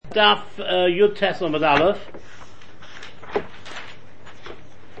Daf Yud Tes Amud Aleph,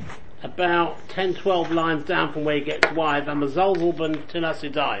 about 10-12 lines down from where he gets Y, V'mazalzel ben Tilas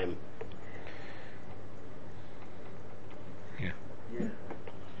Yadayim. Yeah.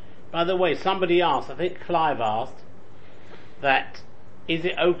 By the way, somebody asked, I think Clive asked, that is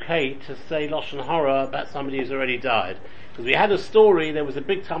it okay to say Lashon Hara about somebody who's already died? Because we had a story, there was a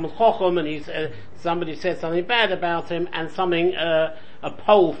big Talmud Chochem, and somebody said something bad about him, and something, a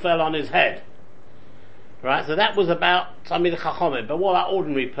pole fell on his head. Right, so that was about Talmid Chachomim. But what about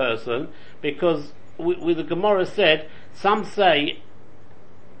ordinary person? Because with the Gemara said, some say,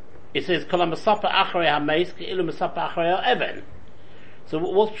 it says, Kol ha-masapa achrei ha-meis, ke'ilu masapa achrei ha-even. So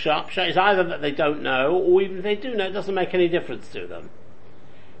what's Peshat? Peshat is either that they don't know, or even if they do know, it doesn't make any difference to them.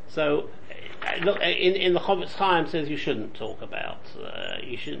 So, look, in the Chofetz Chaim says you shouldn't talk about,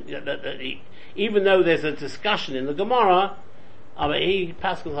 even though there's a discussion in the Gemara, he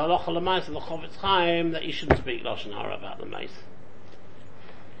passes halacha l'maisa in the Chofetz Chaim that you shouldn't speak lashon hara about the mace,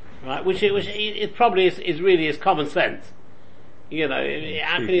 right? Which it probably is really is common sense. You know,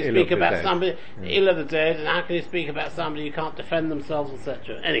 how can you speak about somebody ill of the dead, and how can you speak about somebody who can't defend themselves,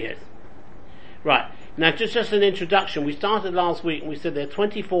 etc. Anyways, right now, just an introduction. We started last week and we said there are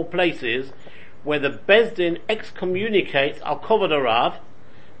 24 places where the Beis Din excommunicates al Kovod Rav.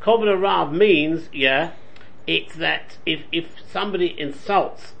 Kovod Rav means, it's that if somebody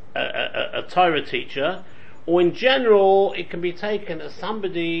insults a Torah teacher, or in general, it can be taken as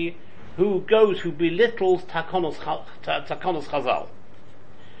somebody who belittles Takonos Chazal.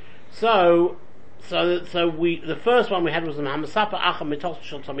 So the first one we had was the Hamasapa Acham Mitos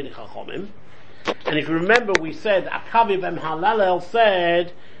Shel Talmidei Chachomim, and if you remember, we said Akavi Ben Halalel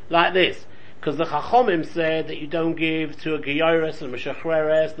said like this, because the Chachomim said that you don't give to a Geyoros and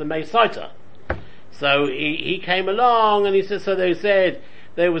Meshachreres the Mesaita. So he came along and he said, so they said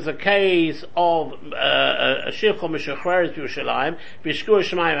there was a case of a Shirchol Meshachreres Yerushalayim, V'Shkur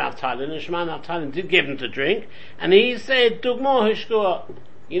Shemayim Avtalin, and Shemayim Avtalin did give him to drink, and he said, Dugmo Hishkur.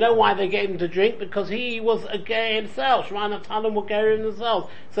 You know why they gave him to drink? Because he was a gay himself. Shemayim Avtalin were gay themselves.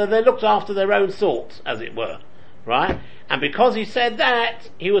 So they looked after their own sort, as it were. Right? And because he said that,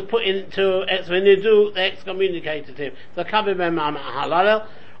 he was put into Nidu, they excommunicated him. So Kavi Ben Halalel,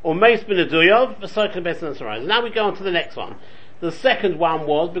 or Meis Ben Aduyov, V'Soichen Beis Nasarayim. Now we go on to the next one. The second one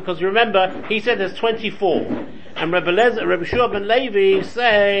was, because you remember, he said there's 24. And Rebbe Shua ben Levi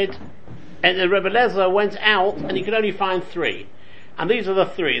said, and the Rebbe Lezer went out, and he could only find 3. And these are the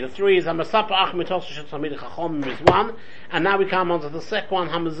 3. The 3 is Hamasapa Achim Mitos Shel Talmidei Chachomim is 1. And now we come on to the second one,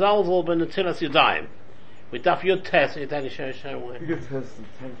 Hamazalzel ben Netilas Yadayim. With Daf Yud Tes, Yud Tes,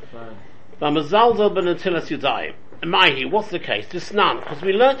 Hamazalzel ben Netilas Yadayim. Mahi, what's the case? This none, because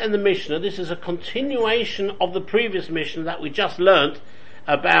we learnt in the Mishnah, this is a continuation of the previous Mishnah that we just learnt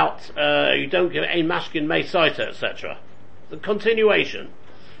about, you don't give a mashkin mesaita, etc. The continuation.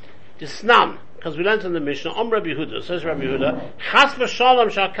 This none, because we learnt in the Mishnah, Rabbi Yehuda, says Rabbi Yehuda, Chas v'shalom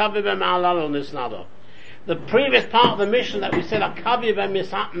sha'akavi ben ma'alal nisnado. The previous part of the Mishnah that we said, Akavi ben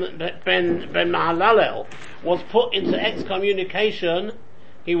Mahalalel, was put into excommunication,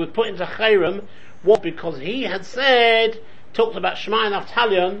 he was put into Cherem, what? Because he had talked about Shema and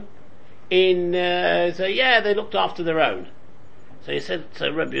Avtalion they looked after their own. So he said,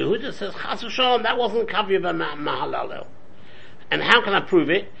 so Rabbi Yehuda says, Chas v'shalom, that wasn't Kavi ben Mahalalel. And how can I prove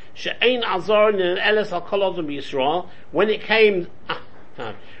it? She'ein azor in eles al kol odom Yisrael, when it came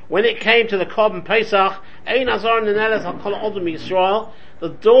to the Korban Pesach, ein azor in eles al kol odom Yisrael, the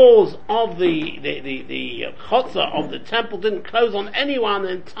doors of the chotzer of the temple didn't close on anyone, the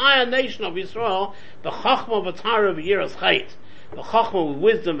entire nation of Israel, the chachma v'tara v'yiras chait, the chachma with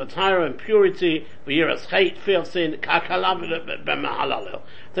wisdom, v'tara and purity, v'yiras chait, fear of sin, kakalam b'mahalalel.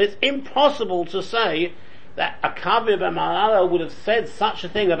 So it's impossible to say that Akavi b'mahalalel would have said such a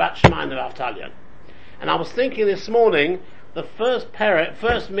thing about Shema and Avtalion. And I was thinking this morning, the first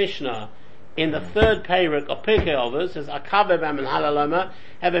Mishnah, in the third Perek of Pirkei Avos says Akavi ben Halaloma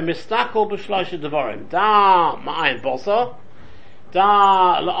have a mistakel b'shloisha devarim da ma'ayin bosa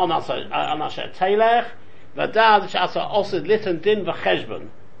da l'onasha telech v'da d'shasa osid litan din v'cheshbon.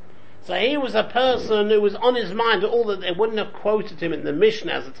 So he was a person who was on his mind, all that they wouldn't have quoted him in the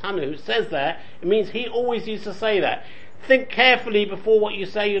Mishnah as a Tana who says that. It means he always used to say that. Think carefully before what you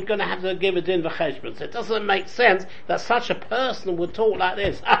say, you're going to have to give a din v'cheshbon. So it doesn't make sense that such a person would talk like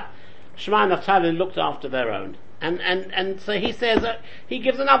this. Shema and Avtalin looked after their own. And so he says that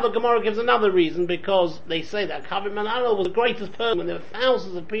Gemara gives another reason, because they say that Akavi ben Halalel was the greatest person. When there were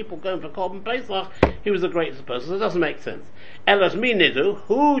thousands of people going for Korban Pesach, he was the greatest person. So it doesn't make sense. Elas mi nidu,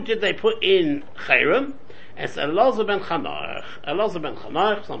 who did they put in Cherem? It's Elazar ben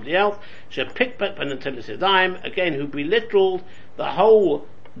Chanoch, somebody else, Shepikpek ben Netilas Yadayim, again, who belittled the whole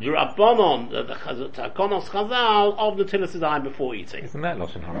Rabbanon, the Takonos Chazal of Netilas Yadayim before eating. Isn't that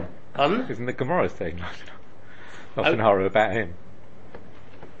Lashon Hara? Pardon? Isn't the Gemara saying Lashon Hara about him?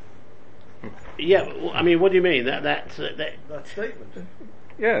 Yeah, I mean, what do you mean? That statement.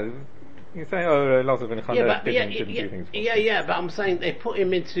 Yeah, you say, Elazar ben Chanoch didn't do things. Yeah, but I'm saying they put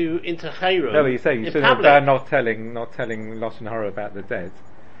him into Chayrum. No, but you should have about not telling Lashon Hara about the dead.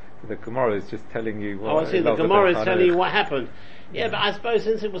 The Gemara is just telling you what... Oh, I see, the Gemara is telling you what happened. Yeah, but I suppose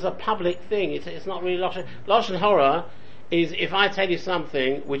since it was a public thing, it's not really Lashon Hara is if I tell you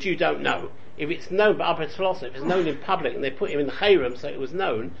something which you don't know. If it's known by Upper philosophy, if it's known in public and they put him in the Chayrum so it was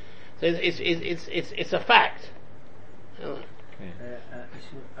known, so it's a fact. Yeah.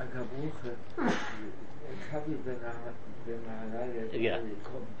 I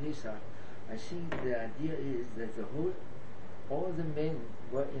think the idea is that all the men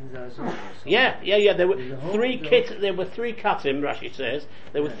were in the zone. Yeah. There were three katim, Rashi says.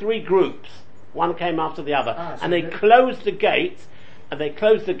 There were three groups. One came after the other, and they closed the gates. And they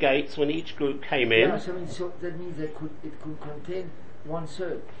closed the gates when each group came in. Yeah, so that means it could contain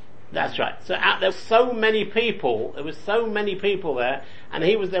 1/3. That's right. So there were so many people. There were so many people there, and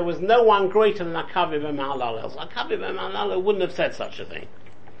there was no one greater than Akavi ben Mahalal. Else Akavi ben Mahalal wouldn't have said such a thing.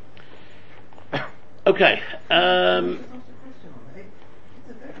 Okay. It's a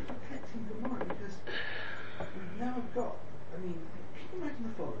very perplexing Gemara because we've now got. I mean, imagine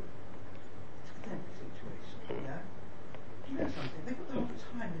the following: it's a contemporary situation. Yeah. Do you know something? They've got the whole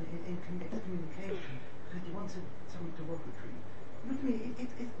time in communication because you want something to work with. Look at me.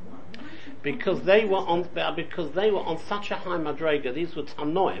 Because they were on such a high madrega. These were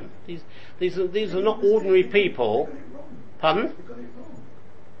tanoim. These are not ordinary people. Pardon?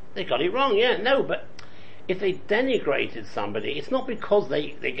 They got it wrong. Yeah, no, but if they denigrated somebody, it's not because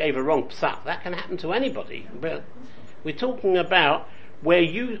they gave a wrong psak. That can happen to anybody. But we're talking about where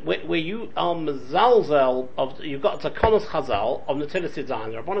you are mezalzel of, you've got takonos chazal of Netilas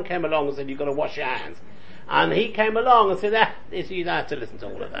Yadayim. The Rabbanan came along and said you've got to wash your hands. And he came along and said, you don't have to listen to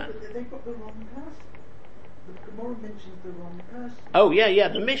all of that. They've got the wrong person. The Gemara mentions the wrong person. Oh, yeah,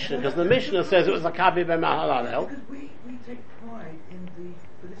 the Mishnah, because the Mishnah says it was a Kavi ben Mahalalel. Because we take pride in the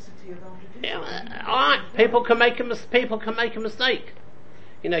felicity of our tradition. Yeah, alright, people can make a mistake.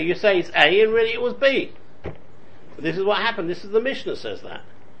 You know, you say it's A and really it was B. This is what happened, this is the Mishnah says that.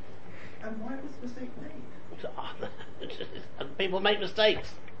 And why was the mistake made? People make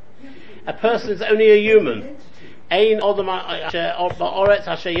mistakes. A person is only a human. No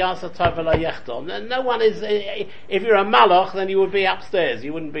one is. If you're a malach, then you would be upstairs.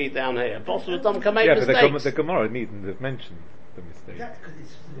 You wouldn't be down here. Boss of Adam can make mistakes. But the Gemara needn't have mentioned the mistake. That's because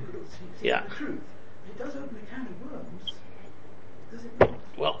it's the truth. It does open a can of worms. Does it not?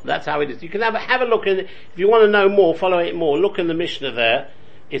 Well, that's how it is. You can have a look in. If you want to know more, follow it more. Look in the Mishnah there.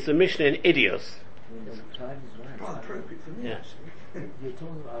 It's the Mishnah in Idios. Quite appropriate for me. Yeah. Actually. You're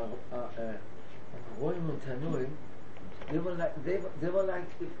talking about Roim and Tanoim. They were like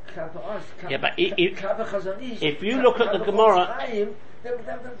Kappa us. Yeah, but if you look at the Gemara,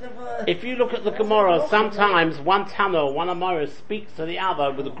 if you look at the Gemara, sometimes one Tano, one Amora speaks to the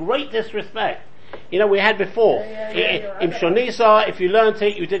other with great disrespect. You know, we had before. In Shonisa, if you learnt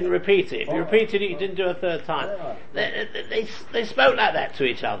it, you didn't repeat it. If you repeated it, you didn't do it a third time. They spoke like that to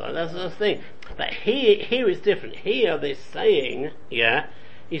each other. That's the thing. But here it's different. Here they're saying,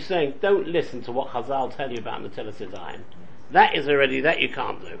 he's saying, don't listen to what Chazal tell you about Netilas Yadayim. That is already, that you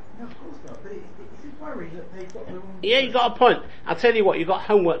can't do. No, of course not. But is it worrying that they've got the wrong... Yeah, you got a point. I'll tell you what, you got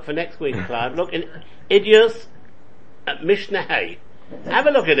homework for next week, Clive. Look in Idios at Mishnah Hay. Have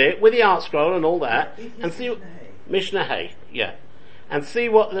a look at it with the art scroll and all that, and see Mishnah Hay, and see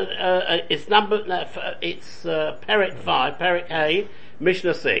what it's number. It's Perek 5, Perek Hay,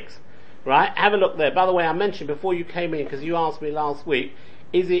 Mishnah 6, right? Have a look there. By the way, I mentioned before you came in because you asked me last week: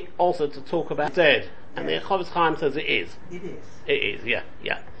 is it also to talk about dead? And the Chofetz Chaim says it is. It is. It is, yeah.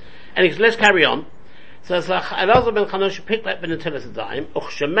 And let's carry on. So Elazar ben Chanosh picked up ben Netilas Yadayim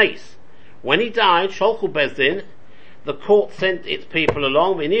uchshemeis. When he died, Sholchu Bezdin. The court sent its people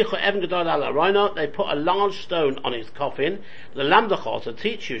along. They put a large stone on his coffin. The lamdachot to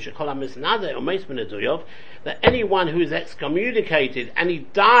teach you that anyone who is excommunicated and he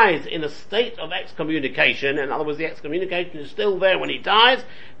dies in a state of excommunication, in other words, the excommunication is still there when he dies.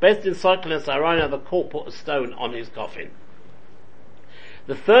 Best in cycle and Sarona, the court put a stone on his coffin.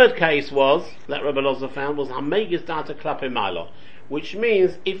 The third case was that Rabbi Loza found was Hamegis Data Klape Malo, which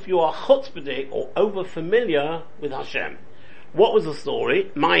means if you are chutzpahdik or over familiar with Hashem. What was the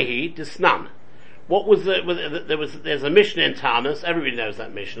story? Maihi Disnan. what was there's a Mishnah in Tanis, everybody knows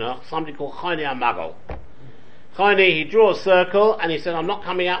that Mishnah, somebody called Chayni Amagol. Chayni, he drew a circle, and he said, I'm not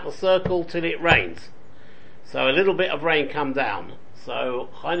coming out the circle till it rains. So a little bit of rain come down. So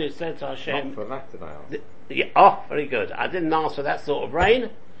Chayni said to Hashem, Not for that did I ask. oh, very good. I didn't ask for that sort of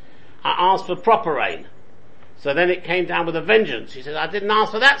rain. I asked for proper rain. So then it came down with a vengeance. He said, I didn't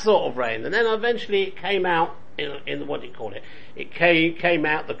ask for that sort of rain. And then eventually it came out in what do you call it? It came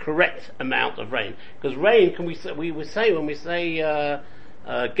out the correct amount of rain. Because rain, we say when we say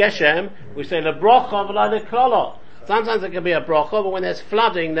Geshem, we say le brocha v'la le klala. Sometimes it can be a brocha, but when there's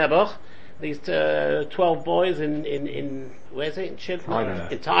flooding, Nebuch, these 12 boys in where is it? In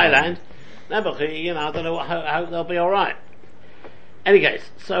Thailand. Nebuch, I don't know how they'll be alright. Any case,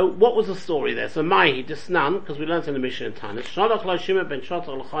 so what was the story there? So Maihi Desnan, because we learned in the Mishnah in Tanis, Shalach lo Shimon ben Shetach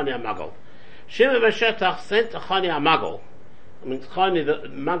l'Chani HaMagol. Shimon ben Shetach sent to Chani HaMagol. I mean, Chani, the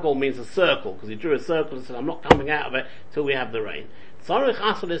Magol means a circle, because he drew a circle and said, I'm not coming out of it till we have the rain. Tzarich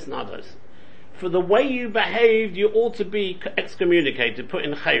asalis nados. For the way you behaved, you ought to be excommunicated, put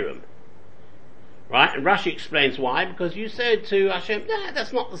in Chayrim. Right? And Rashi explains why, because you said to Hashem,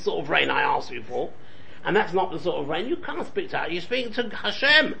 that's not the sort of rain I asked you for. And that's not the sort of rain. You can't speak to Hashem. You're speaking to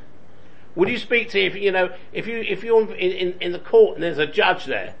Hashem. Would you speak to, if you're in the court and there's a judge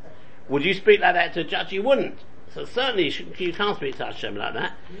there, would you speak like that to a judge? You wouldn't. So certainly you can't speak to Hashem like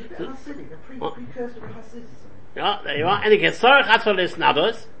that. You're a bit Hasidic, a precursor of Hasidism. Yeah, there you are. And again, Sorech Atolis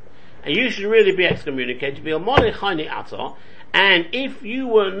Nados, and you should really be excommunicated. Be a Mole Chayni Ator, and if you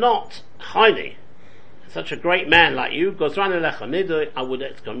were not Chayni, such a great man like you, I would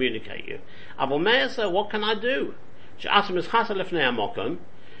excommunicate you. So what can I do?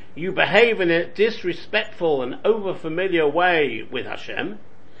 You behave in a disrespectful and over-familiar way with Hashem,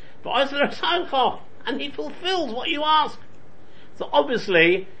 and he fulfills what you ask. So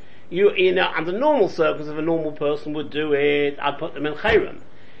obviously, under normal circumstances, if a normal person would do it, I'd put them in Chayrim.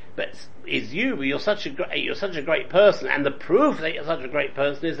 But you're such a great person, and the proof that you're such a great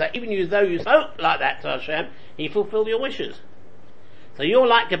person is that even though you spoke like that to Hashem, He fulfilled your wishes. So you're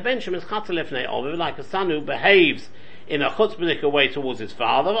like a Benjamin's Chatalifnei Oviv, like a son who behaves in a chutzpahdik way towards his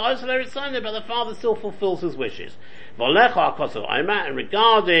father, but the father still fulfills his wishes. And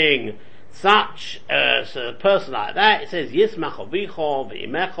regarding such a person like that, it says,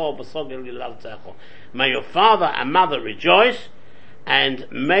 may your father and mother rejoice, and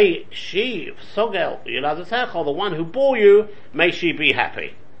may she, Sogel Yulazatecho, the one who bore you, may she be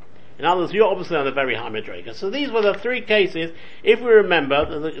happy. In other words, you're obviously on a very high Madrega. So these were the three cases. If we remember,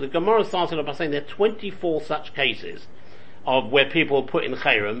 the Gemara started off by saying there are 24 such cases of where people put in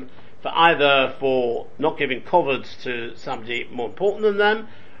Chayrim for not giving covered to somebody more important than them,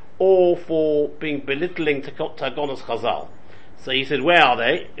 or for being belittling to Tagonos Chazal. So he said, where are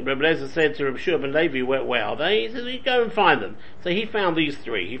they? Rebbe Lezer said to Rebbe Shiur ben Levi, where are they? He said, you go and find them. So he found these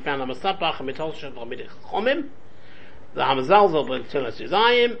three. He found the Masapach, Mitolshav, Chomim, the Hamazalzel, ben Tunas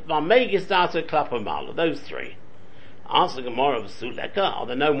Yizayim, Vamegis Data, Klapamala. Those three. Ask the Gemara of Suleka, are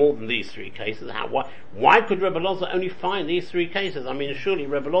there no more than these three cases? Why could Rebbe Lezer only find these three cases? I mean, surely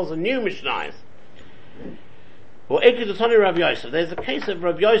Rebbe Lezer knew Mishnayos. Well, Rav Yosef. There's a case of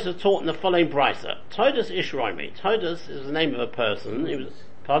Rav Yosef taught in the following brisa. Todas Ishraimi. Todas is the name of a person. He was,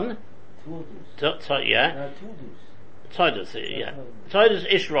 pardon? Todas, yeah. Todas, yeah. Todas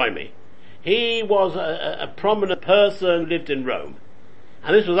Ishraimi. He was a prominent person, lived in Rome.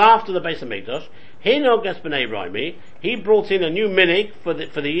 And this was after the Beis HaMikdash. Hino Gaspene Raimi. He brought in a new minig for the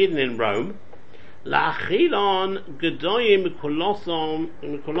Yidden in Rome. La'achilon Gedoyim Mikolosim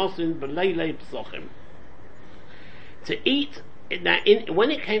B'leilei Psochim. To eat, now when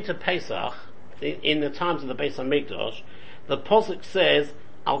it came to Pesach, in the times of the Beis HaMikdash, the Posuk says,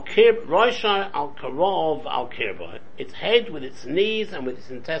 Roshai al Karov al Kirba. Its head with its knees and with its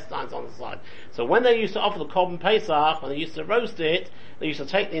intestines on the side. So when they used to offer the Korban Pesach, when they used to roast it, they used to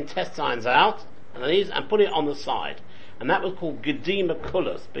take the intestines out and put it on the side. And that was called Gedi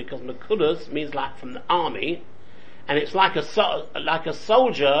Mekulas, because Mekulas means like from the army, and it's like a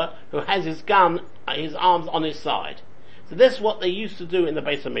soldier who has his gun, his arms on his side. So this is what they used to do in the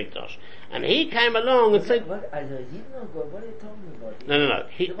Beis HaMikdash. And he came along and said, what are you talking about? No.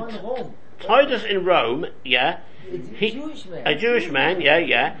 The one in Rome. Titus in Rome, yeah. A Jewish man.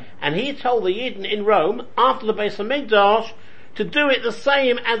 Yeah. And he told the Yidden in Rome, after the Beis HaMikdash, to do it the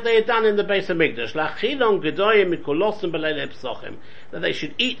same as they had done in the Beis HaMikdash. That they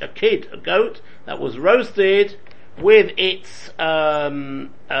should eat a goat that was roasted with its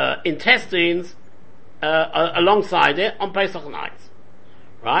intestines alongside it on Pesach nights.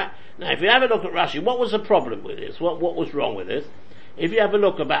 Right? Now if you have a look at Rashi, what was the problem with this? What was wrong with this? if you have a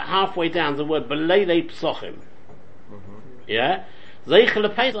look about halfway down the word Belele Psochim, yeah,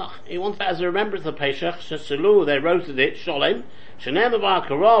 Zeichel Pesach, he wants that as a remembrance of Pesach, Sheselu, they roasted it, Sholem, Shenem Bar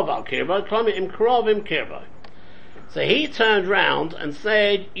Karov Al Kirbo, Klomit Im Karov Im Kirbo. So he turned round and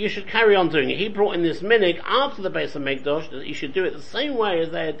said, you should carry on doing it. He brought in this minig after the Beis HaMikdash, that you should do it the same way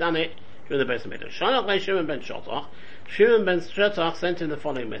as they had done it during the Beis HaMikdash. Shalach le Shimon ben Shotach, Shimon ben Shotach sent in the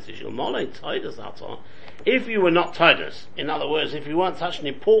following message, if you were not Titus, in other words, if you weren't such an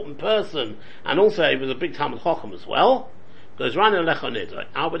important person, and also he was a big Talmud Chacham as well, goes round and lechonid,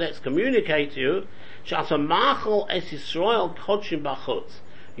 I would excommunicate you, Shatamachal es Yisrael kodshim bachutz.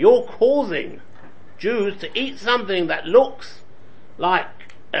 You're causing Jews to eat something that looks like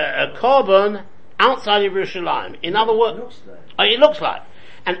a korban outside of Yerushalayim. In other words, it looks like.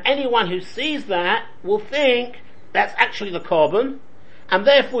 And anyone who sees that will think that's actually the korban, and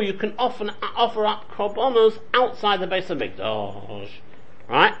therefore you can offer up korbanos outside the Beis HaMikdash.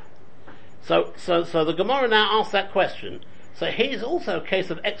 Right? So the Gemara now asks that question. So here's also a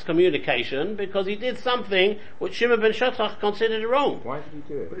case of excommunication because he did something which Shimon ben Shotach considered wrong. Why did he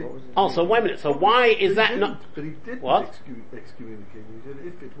do it? So wait a minute. So why is that not? But he didn't what? excommunicate. He said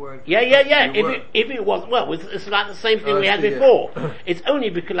if it weren't. Yeah. If it was, well, it's like the same thing we had before. It's only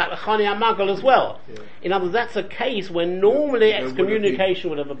because like the Chani Amagal as well. Yeah. In other words, that's a case where normally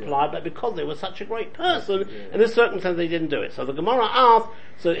excommunication would have applied, but because they were such a great person, in this circumstance they didn't do it. So the Gemara asked.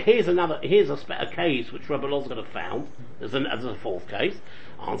 So here's a case which Rabbi Loz could have found as a fourth case.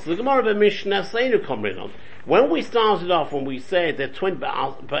 Answer the Gemara of Mishnah Seinu Komrinon. When we started off, when we said that Esrim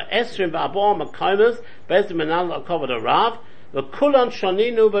Ba'abor Makomas Bezdim Menal Akovad Rav, the Kulan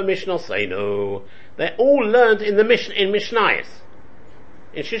Shoninu B'Mishnah Seinu. They all learned in Mishnayos,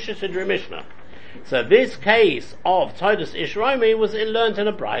 in Shisha Sidri Mishnah. So this case of Titus Ishromi was learned in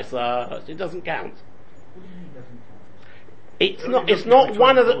a brisa, so it doesn't count. It's not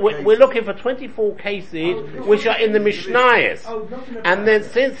one of the, we're looking for 24 cases which are in the Mishnayos. And then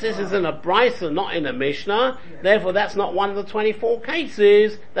since this is in a brisa, not in a Mishnah, therefore that's not one of the 24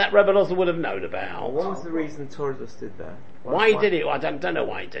 cases that Rebbe Loza would have known about. What was the reason Tordos did that? Why he did it? I don't know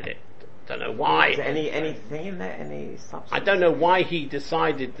why he did it. Don't know why. Is there anything in there? Any substance? I don't know why he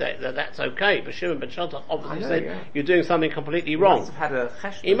decided that's okay, but Shimon ben Shotach obviously said you're doing something completely wrong. He must have had a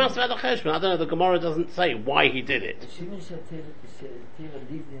cheshbon. He must have had a cheshbon. I don't know, the Gemara doesn't say why he did it.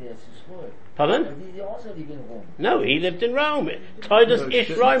 Pardon? No, he lived in Rome. Titus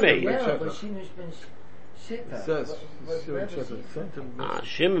Ish Romi.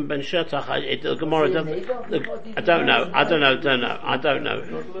 Shimon ben Shotach, the Gemara doesn't, I don't know.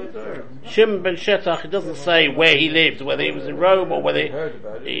 Shimon ben Shotach, it doesn't say where he lived, whether he was in Rome or whether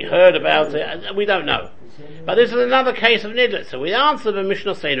he heard about it, we don't know. But this is another case of Nidlet, so we answer the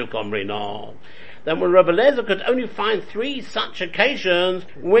Mishnah Seinu Komri, no. Then when Rabbi Lezer could only find 3 such occasions,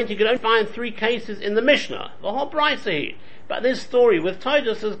 when he could only find 3 cases in the Mishnah, the whole brisa. But this story with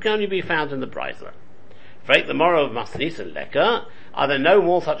Titus can only be found in the brisa. Break the moral of Masnis and Lekker. Are there no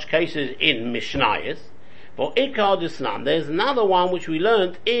more such cases in Mishnayos? For Ikar Disnan, there's another one which we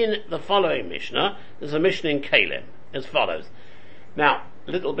learned in the following Mishnah. There's a Mishnah in Kalim, as follows. Now,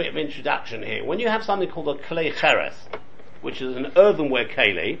 a little bit of introduction here. When you have something called a Klei Cheres, which is an earthenware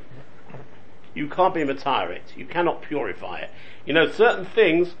Keli, you can't be matire it. You cannot purify it. You know, certain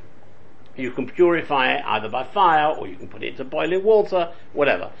things, you can purify it either by fire, or you can put it into boiling water,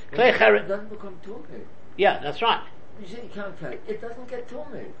 whatever. Klei Cheres... It doesn't become tummy. Yeah, that's right. You say you can't tell it. It doesn't get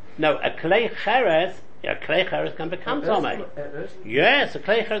tummy. No, a Klei Cheres can become Tomei. Yes, a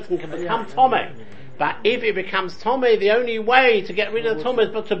Klei Cheres can become Tomei. But if it becomes Tomei, the only way to get rid of the Tomei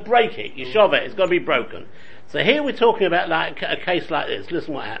is but to break it. You shove it, it's got to be broken. So here we're talking about like a case like this.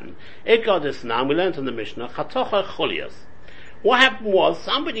 Listen what happened. Now we learned in the Mishnah, Chatocha Chulias. What happened was,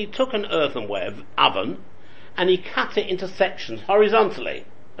 somebody took an earthenware oven, and he cut it into sections, horizontally,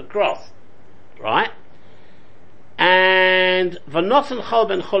 across. Right? And Vanosan Chol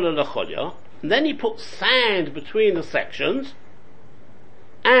ben Chola Lecholya, and then he put sand between the sections,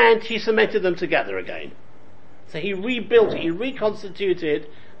 and he cemented them together again. So he rebuilt it, he reconstituted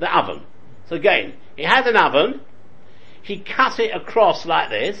the oven. So again, he had an oven, he cut it across like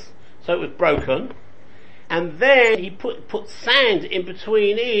this, so it was broken, and then he put sand in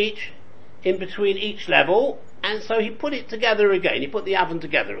between each level, and so he put it together again. He put the oven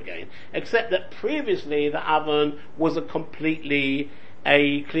together again. Except that previously the oven was completely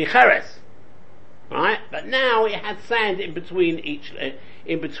a Kli Cheres. Right? But now it had sand in between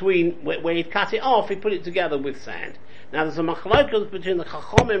where he'd cut it off, he put it together with sand. Now there's a machlokes between the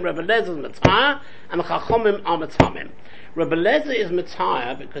Chachomim, Rebbe Lezer's Mataya, and the Chachomim are Matamim. Rebbe Lezer is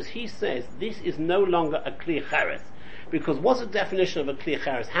Mataya because he says this is no longer a Kli Cheres. Because what's the definition of a kli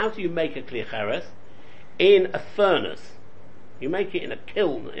cheres? How do you make a kli cheres? In a furnace. You make it in a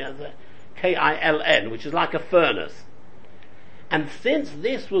kiln, K-I-L-N, which is like a furnace. And since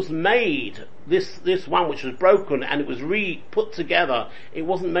this was made, this one which was broken and it was put together, it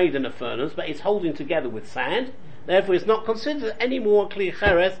wasn't made in a furnace, but it's holding together with sand. Therefore, it's not considered any more kli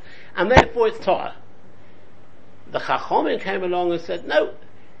cheres, and therefore it's Torah. The Chachomim came along and said, no,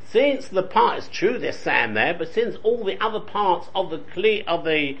 since the part is true, there's sand there, but since all the other parts of the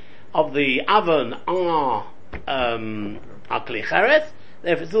oven are kli cheres,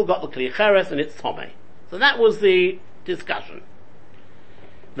 therefore it's still got the kli cheres and it's tomei. So that was the discussion.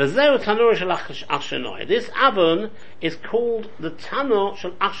 This oven is called the tanur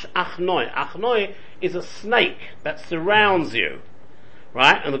shel achnoi. Achnoi is a snake that surrounds you.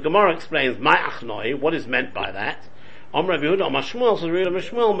 Right? And the Gemara explains, my achnoi, what is meant by that? The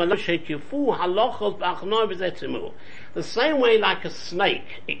same way like a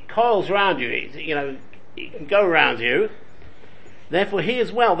snake, it coils around you, it can go around you. Therefore he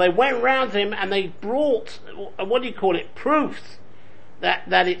as well, they went round him and they brought, proofs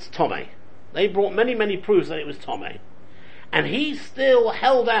that it's Tomei. They brought many proofs that it was Tomei. And he still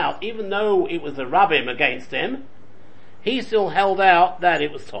held out, even though it was the Rabbim against him, he still held out that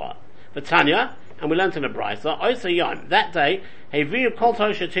it was Torah. For Tanya, and we learned in the Brisa, that day, the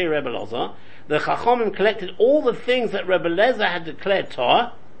Chachomim collected all the things that Rebbe Lezer had declared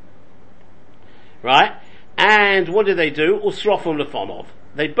Torah, right? And what did they do? Usrofum lefonov.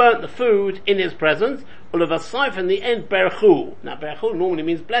 They burnt the food in his presence. Ulevasayf in the end, Berochos. Now Berochos normally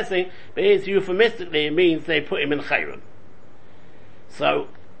means blessing, but it's euphemistically it means they put him in chayrim. So,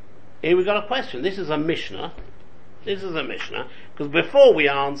 here we got a question. This is a Mishnah. Because before we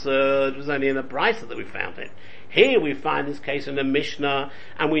answered, it was only in the Brisa that we found it. Here we find this case in the Mishnah,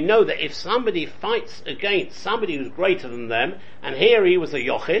 and we know that if somebody fights against somebody who's greater than them, and here he was a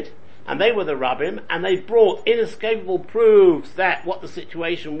Yochid, and they were the Rabbim, and they brought inescapable proofs that what the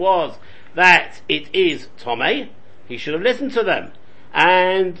situation was, that it is Tomei, he should have listened to them.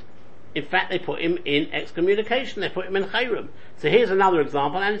 And in fact they put him in excommunication, they put him in chayrim. So here's another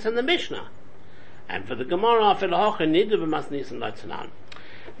example, and it's in the Mishnah. And for the Gemara,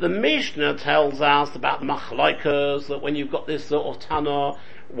 the Mishnah tells us about the machlokes, that when you've got this sort of tanur,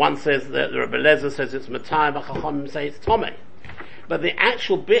 one says that the Rebbe Lezer says it's Matai, but Chachomim say it's Tomei. But the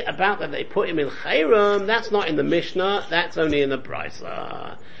actual bit about that they put him in chayrim, that's not in the Mishnah, that's only in the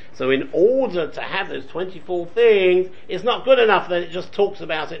Brisa. So in order to have those 24 things, it's not good enough that it just talks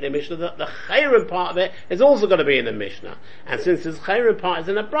about it in the Mishnah. The chayrim part of it is also going to be in the Mishnah. And since this chayrim part is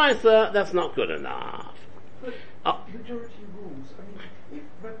in the Brisa, that's not good enough. But majority rules, I mean, if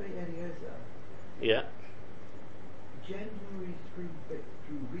Rabbi Eliezer genuinely through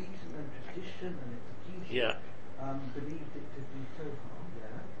reason and tradition and execution believed it to be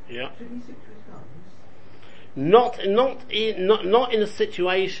Tohar, should he stick to his guns? Not in a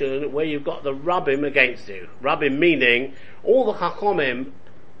situation where you've got the Rabbim against you. Rabbim meaning all the Chachomim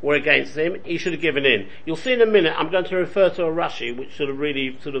were against him, he should have given in. You'll see in a minute, I'm going to refer to a Rashi which sort of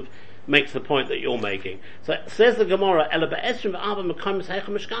really makes the point that you're making. So it says the Gemara,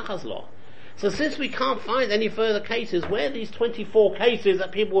 so since we can't find any further cases where these 24 cases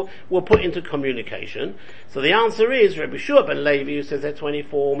that people were put into communication, so the answer is Rabbi Shiur ben Levi, who says they're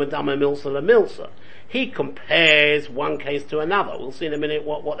 24, Madama Milsa la Milsa. He compares one case to another. We'll see in a minute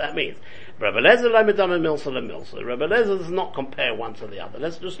what that means. Rabbi Lezer la Madama Milsa la Milsa. Rabbi Lezer does not compare one to the other.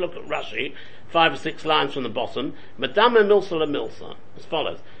 Let's just look at Rashi, 5 or 6 lines from the bottom. Madama Milsa la Milsa, as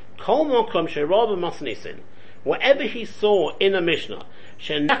follows. Kol mokom she'roba masnisin. Whatever he saw in a Mishnah,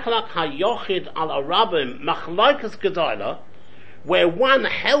 she'nechlak hayochid al arabim machlaikas gedayla, where one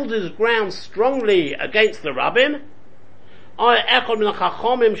held his ground strongly against the Rabbim, or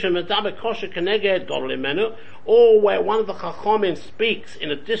where one of the Chachomim speaks in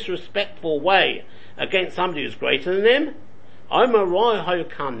a disrespectful way against somebody who's greater than him,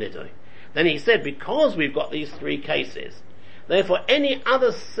 then he said, because we've got these 3 cases, therefore any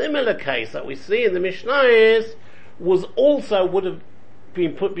other similar case that we see in the Mishnah would have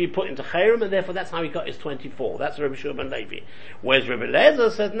been put into chayrim, and therefore that's how he got his 24. That's Rabbi Shiur ben Levi. Whereas Rabbi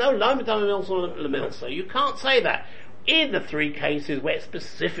Lezer says, no, so you can't say that. In the 3 cases where it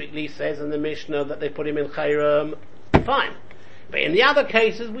specifically says in the Mishnah that they put him in chayrim, fine. But in the other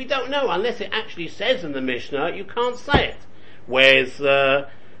cases, we don't know. Unless it actually says in the Mishnah, you can't say it. Whereas Rabbi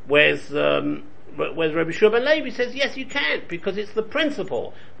Shiur ben Levi says, yes, you can, because it's the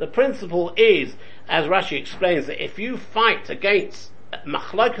principle. The principle is, as Rashi explains, that if you fight against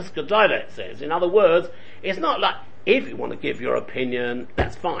machlokes gedayla, it says, in other words, it's not like, if you want to give your opinion,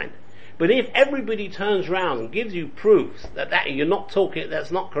 that's fine. But if everybody turns around and gives you proofs that you're not talking, that's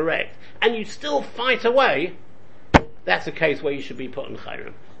not correct, and you still fight away, that's a case where you should be put in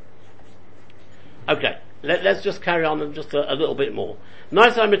chayrim. Okay, let's just carry on just a little bit more.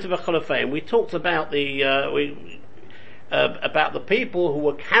 We talked about about the people who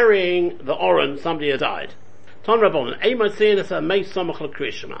were carrying the oren, somebody had died.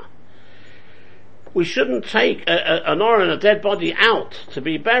 We shouldn't take an oren, a dead body, out to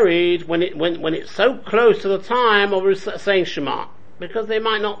be buried when it's so close to the time of saying Shema, because they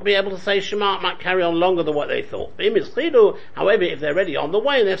might not be able to say Shema, it might carry on longer than what they thought. However, if they're already on the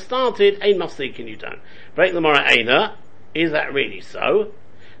way and they've started, ein mafsikin, you don't break the Mora Eina. Is that really so?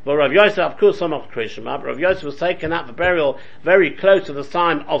 But Rav Yosef, of course, some of Shema, but Rav Yosef was taken out for burial very close to the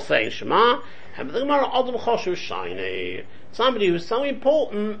time of saying Shema. And the Gemara Adam Choshu Shiny, somebody who's so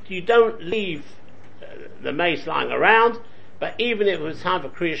important, you don't leave the mace lying around, but even if it was time for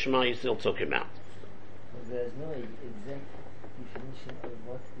Kriya Shema, you still took him out. But there's no exact definition of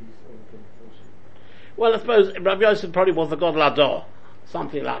what is open kosher. Well, I suppose Rabbi Yosef probably was the God Lador,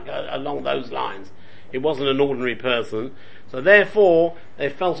 something like along those lines. He wasn't an ordinary person, so therefore they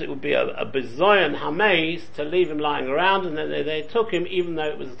felt it would be a bizoyan hameis to leave him lying around, and then they took him even though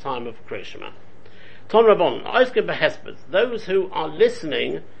it was the time of Kriya Shema. Ton Rabban, Oiske behesped, those who are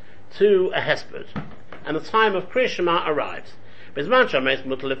listening to a hesped, and the time of Kriya Shema arrives. If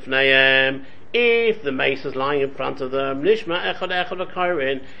the mace is lying in front of them,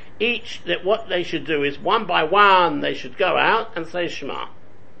 each, that what they should do is one by one they should go out and say Shema.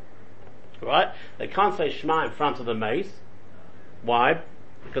 Right? They can't say Shema in front of the mace. Why?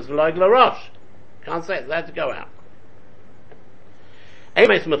 Because of like Larosh. Can't say it, they have to go out.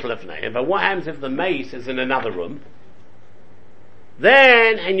 But what happens if the mace is in another room?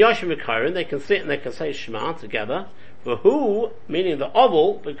 Then, and Yoshim Koren, they can sit and they can say Shema together. For who, meaning the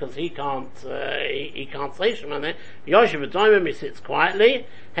oval, because he can't say Shema there. Yoshim V'Doimim, he sits quietly.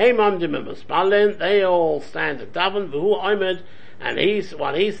 Hey Mamdim and Muspalin, they all stand at Daven. V'hu Omed, and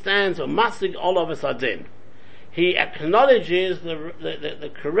while he stands, Masig all of us adin. He acknowledges the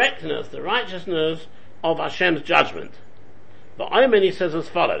correctness, the righteousness of Hashem's judgment. The Omen, he says as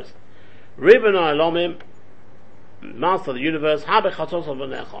follows: Ribbon Olomim, Master of the universe, I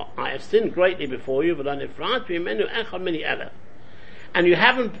have sinned greatly before you, and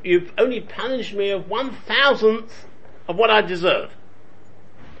you've only punished me of 1,000th of what I deserve.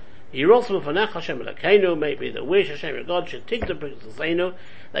 Maybe the wish Hashem your God should take the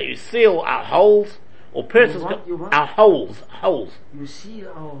that you seal our holes, or pierces our holes. You seal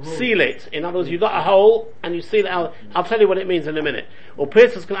our hole. Seal it. In other words, you've got a hole and you seal it out. I'll tell you what it means in a minute. Or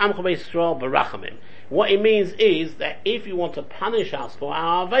pierces barachamim. What it means is that if you want to punish us for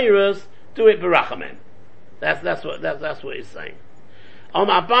our aveiros, do it barachamim. That's what he's saying.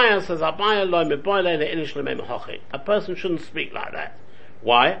 Abaya says a person shouldn't speak like that.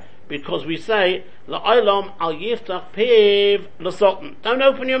 Why? Because we say la'olam al yiftach piv l'soten. Don't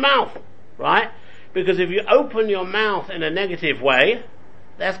open your mouth, right? Because if you open your mouth in a negative way,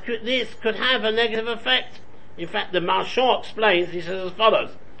 this could have a negative effect. In fact, the Marshal explains, he says as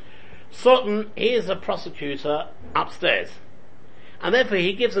follows: Soten, he is a prosecutor upstairs, and therefore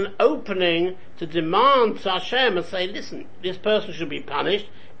he gives an opening to demand to Hashem and say, listen, this person should be punished,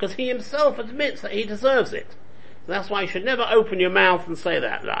 because he himself admits that he deserves it. So that's why you should never open your mouth and say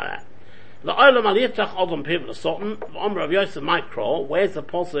that like that. Where's the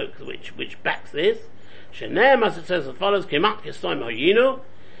posuk which backs this? As it says as follows: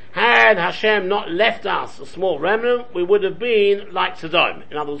 had Hashem not left us a small remnant, we would have been like Sodom.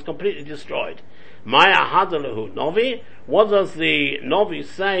 In other words, completely destroyed. Maya hadalahu novi. What does the novi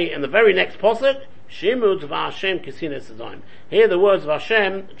say in the very next posuk? Shimud v'Hashem kisine Sodom. Here the words of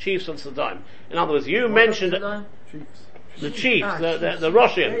Hashem, chiefs of Sodom. In other words, you mentioned the chiefs, the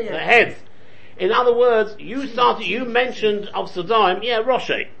Roshim, the heads. In other words, you mentioned of Sodom,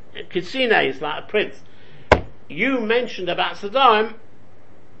 Roshi. Kisine is like a prince. You mentioned about Sodom,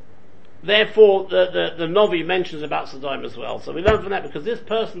 therefore the Novi mentions about Sodom as well. So we learn from that, because this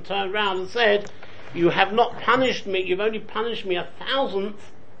person turned around and said, you have not punished me, you've only punished me 1,000th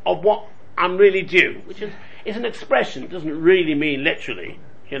of what I'm really due. Which is an expression, it doesn't really mean literally,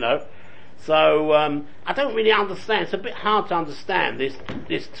 So, I don't really understand. It's a bit hard to understand this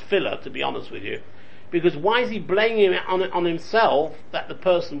tefillah, to be honest with you. Because why is he blaming it on himself that the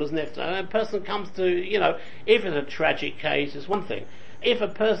person was niftar? A person comes to, if it's a tragic case, it's one thing. If a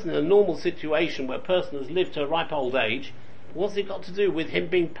person in a normal situation where a person has lived to a ripe old age, what's it got to do with him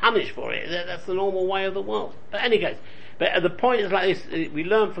being punished for it? That's the normal way of the world. But any case, the point is like this, we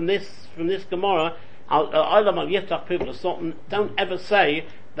learn from this Gemara, don't ever say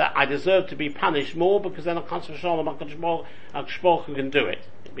that I deserve to be punished more, because then HaKadosh can do it.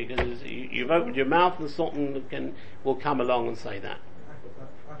 Because you've opened your mouth and something will come along and say that. I've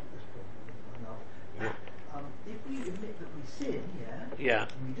got this problem enough. If we admit that we sin, Yeah.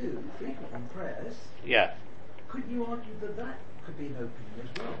 we do, frequently in prayers, Yeah. couldn't you argue that that could be an opening as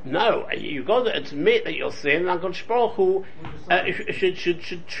well? No, you've got to admit that you're sin, and HaKadosh Baruch Hu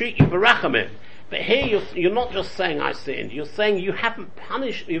should treat you berachamim. But here you're not just saying I sinned, you're saying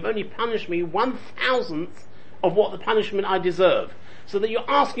you've only punished me 1,000th of what the punishment I deserve. So that you're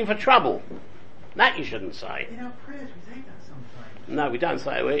asking for trouble. That you shouldn't say. In our prayers we say that sometimes. No, we don't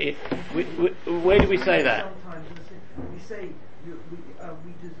say it. Where do we say that? Sometimes we say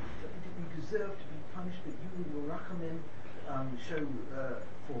we deserve to be punished, but you and your rachamim show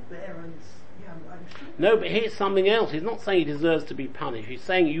forbearance. Yeah, I'm sure. No, but here's something else. He's not saying he deserves to be punished. He's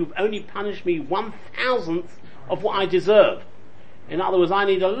saying you've only punished me 1,000th of what I deserve. In other words, I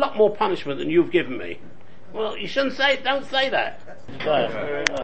need a lot more punishment than you've given me. Well, you shouldn't don't say that.